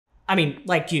I mean,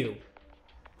 like you,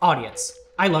 audience.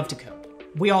 I love to code.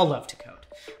 We all love to code.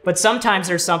 But sometimes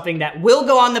there's something that will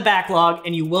go on the backlog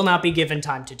and you will not be given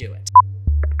time to do it.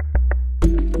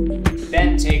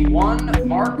 Ben, take one.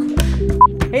 Mark.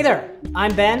 Hey there,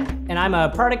 I'm Ben, and I'm a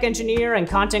product engineer and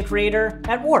content creator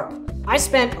at Warp. I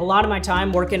spent a lot of my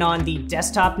time working on the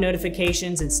desktop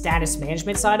notifications and status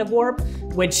management side of Warp,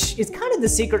 which is kind of the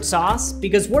secret sauce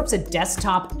because Warp's a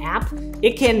desktop app.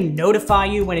 It can notify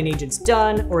you when an agent's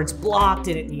done or it's blocked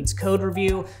and it needs code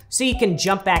review, so you can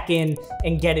jump back in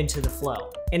and get into the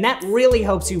flow. And that really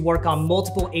helps you work on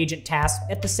multiple agent tasks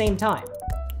at the same time.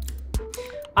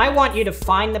 I want you to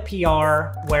find the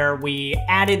PR where we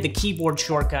added the keyboard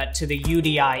shortcut to the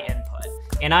UDI input,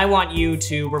 and I want you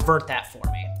to revert that for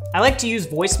me. I like to use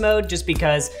voice mode just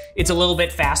because it's a little bit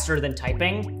faster than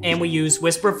typing, and we use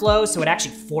Whisperflow, so it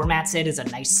actually formats it as a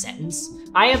nice sentence.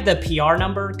 I have the PR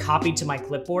number copied to my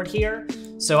clipboard here,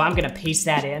 so I'm gonna paste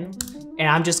that in, and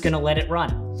I'm just gonna let it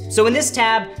run. So in this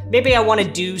tab, maybe I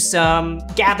wanna do some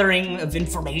gathering of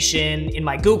information in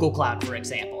my Google Cloud, for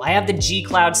example. I have the G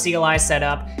Cloud CLI set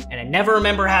up, and I never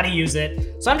remember how to use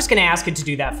it, so I'm just gonna ask it to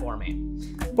do that for me.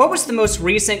 What was the most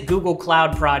recent Google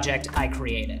Cloud project I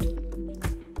created?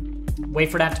 Wait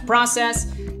for that to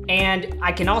process, and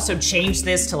I can also change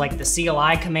this to like the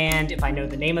CLI command if I know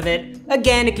the name of it.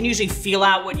 Again, it can usually feel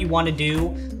out what you want to do,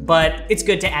 but it's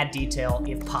good to add detail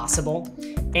if possible.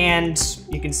 And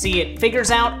you can see it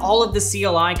figures out all of the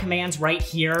CLI commands right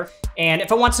here. And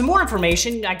if I want some more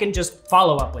information, I can just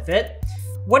follow up with it.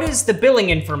 What is the billing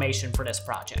information for this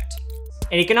project?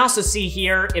 And you can also see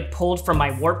here, it pulled from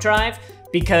my Warp drive.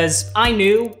 Because I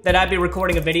knew that I'd be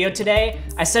recording a video today,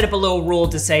 I set up a little rule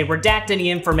to say redact any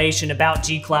information about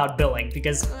G Cloud billing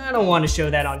because I don't want to show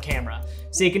that on camera.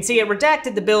 So you can see it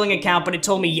redacted the billing account, but it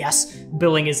told me yes,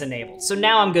 billing is enabled. So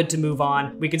now I'm good to move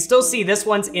on. We can still see this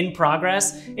one's in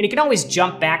progress, and you can always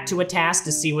jump back to a task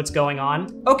to see what's going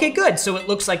on. Okay, good, so it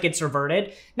looks like it's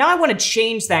reverted. Now I want to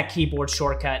change that keyboard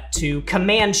shortcut to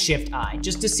Command-Shift-I,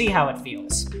 just to see how it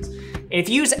feels. If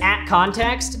you use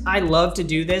 @context, I love to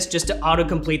do this just to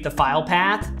autocomplete the file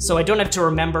path, so I don't have to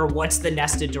remember what's the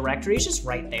nested directory, it's just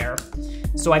right there.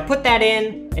 So I put that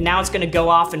in, and now it's gonna go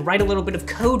off and write a little bit of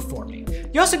code for me.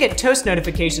 You also get toast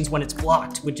notifications when it's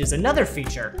blocked, which is another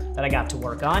feature that I got to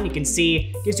work on. You can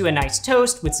see, it gives you a nice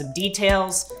toast with some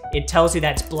details. It tells you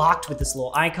that it's blocked with this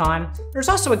little icon. There's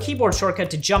also a keyboard shortcut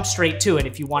to jump straight to it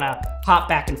if you wanna hop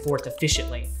back and forth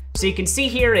efficiently. So you can see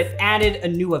here, it added a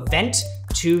new event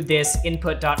to this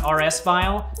input.rs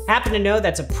file. Happen to know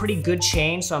that's a pretty good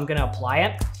change, so I'm gonna apply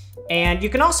it. And you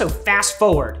can also fast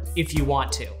forward if you want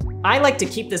to. I like to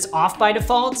keep this off by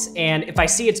default, and if I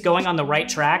see it's going on the right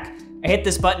track, I hit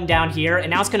this button down here, and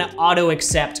now it's gonna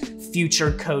auto-accept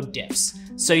future code diffs.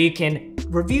 So you can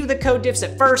review the code diffs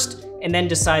at first, and then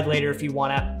decide later if you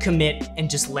wanna commit and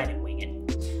just let it wing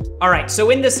it. All right, so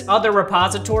in this other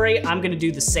repository, I'm gonna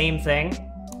do the same thing.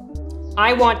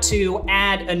 I want to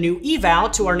add a new eval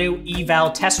to our new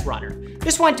eval test runner.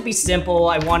 Just want it to be simple.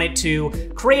 I want it to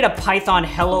create a Python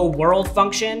hello world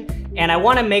function, and I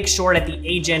want to make sure that the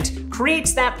agent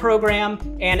creates that program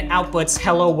and outputs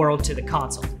hello world to the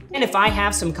console. And if I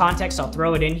have some context, I'll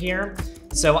throw it in here.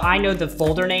 So I know the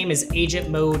folder name is agent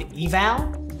mode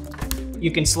eval.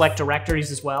 You can select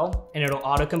directories as well, and it'll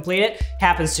autocomplete it.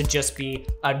 Happens to just be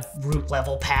a root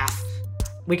level path.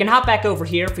 We can hop back over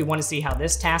here if we want to see how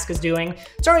this task is doing.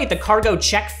 It's already at the cargo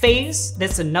check phase.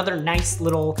 That's another nice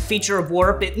little feature of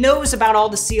Warp. It knows about all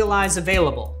the CLIs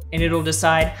available, and it'll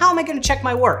decide, how am I going to check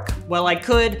my work? Well, I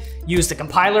could use the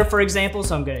compiler, for example,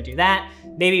 so I'm going to do that.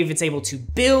 Maybe if it's able to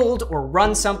build or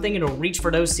run something, it'll reach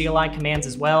for those CLI commands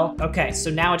as well. Okay,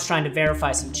 so now it's trying to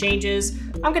verify some changes.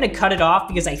 I'm going to cut it off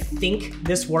because I think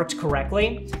this worked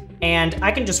correctly. And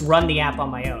I can just run the app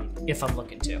on my own if I'm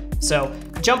looking to. So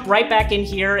jump right back in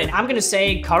here, and I'm gonna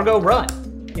say cargo run,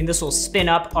 and this will spin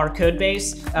up our code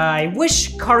base. I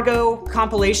wish cargo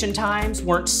compilation times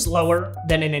weren't slower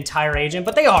than an entire agent,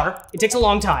 but they are. It takes a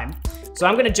long time. So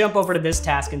I'm gonna jump over to this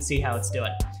task and see how it's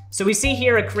doing. So we see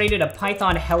here it created a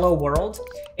Python hello world,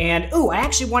 and ooh, I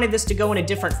actually wanted this to go in a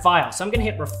different file. So I'm gonna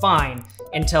hit refine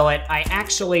and tell it I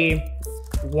actually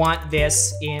want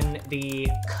this in the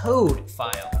code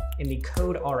file, in the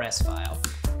code RS file.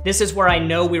 This is where I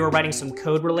know we were writing some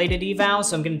code related eval,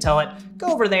 so I'm gonna tell it, go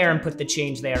over there and put the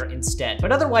change there instead.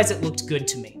 But otherwise it looked good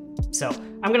to me. So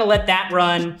I'm gonna let that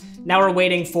run. Now we're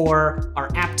waiting for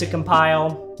our app to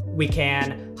compile. We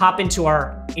can hop into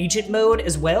our agent mode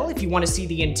as well. If you wanna see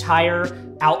the entire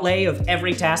outlay of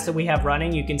every task that we have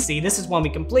running, you can see this is one we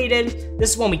completed,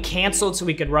 this is one we canceled so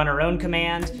we could run our own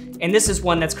command, and this is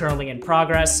one that's currently in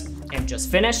progress and just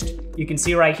finished. You can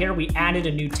see right here, we added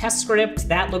a new test script.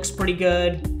 That looks pretty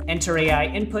good. Enter AI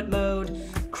input mode.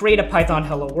 Create a Python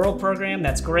Hello World program.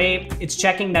 That's great. It's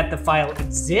checking that the file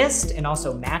exists and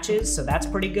also matches, so that's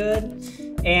pretty good.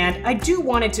 And I do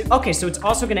want it to, okay, so it's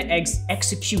also gonna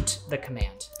execute the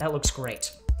command. That looks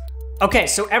great. Okay,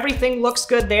 so everything looks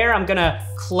good there. I'm gonna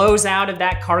close out of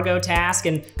that cargo task,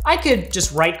 and I could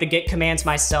just write the Git commands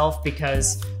myself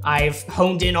because I've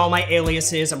honed in all my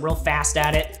aliases. I'm real fast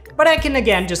at it. But I can,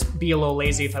 again, just be a little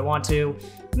lazy if I want to.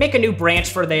 Make a new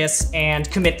branch for this and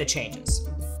commit the changes.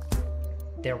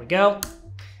 There we go.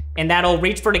 And that'll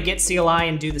reach for the Git CLI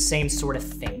and do the same sort of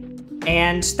thing.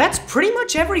 And that's pretty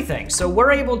much everything. So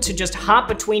we're able to just hop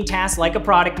between tasks like a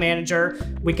product manager.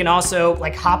 We can also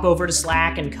like hop over to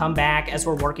Slack and come back as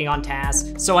we're working on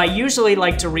tasks. So I usually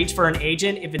like to reach for an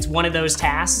agent if it's one of those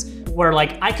tasks where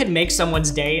like I could make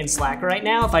someone's day in Slack right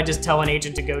now if I just tell an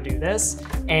agent to go do this.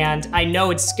 And I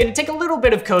know it's gonna take a little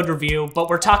bit of code review, but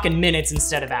we're talking minutes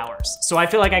instead of hours. So I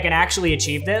feel like I can actually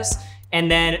achieve this and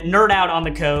then nerd out on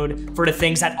the code for the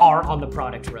things that are on the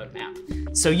product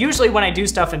roadmap. So usually when I do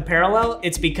stuff in parallel,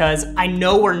 it's because I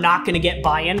know we're not gonna get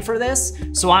buy-in for this,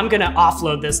 so I'm gonna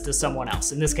offload this to someone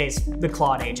else. In this case, the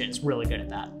Claude agent is really good at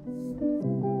that.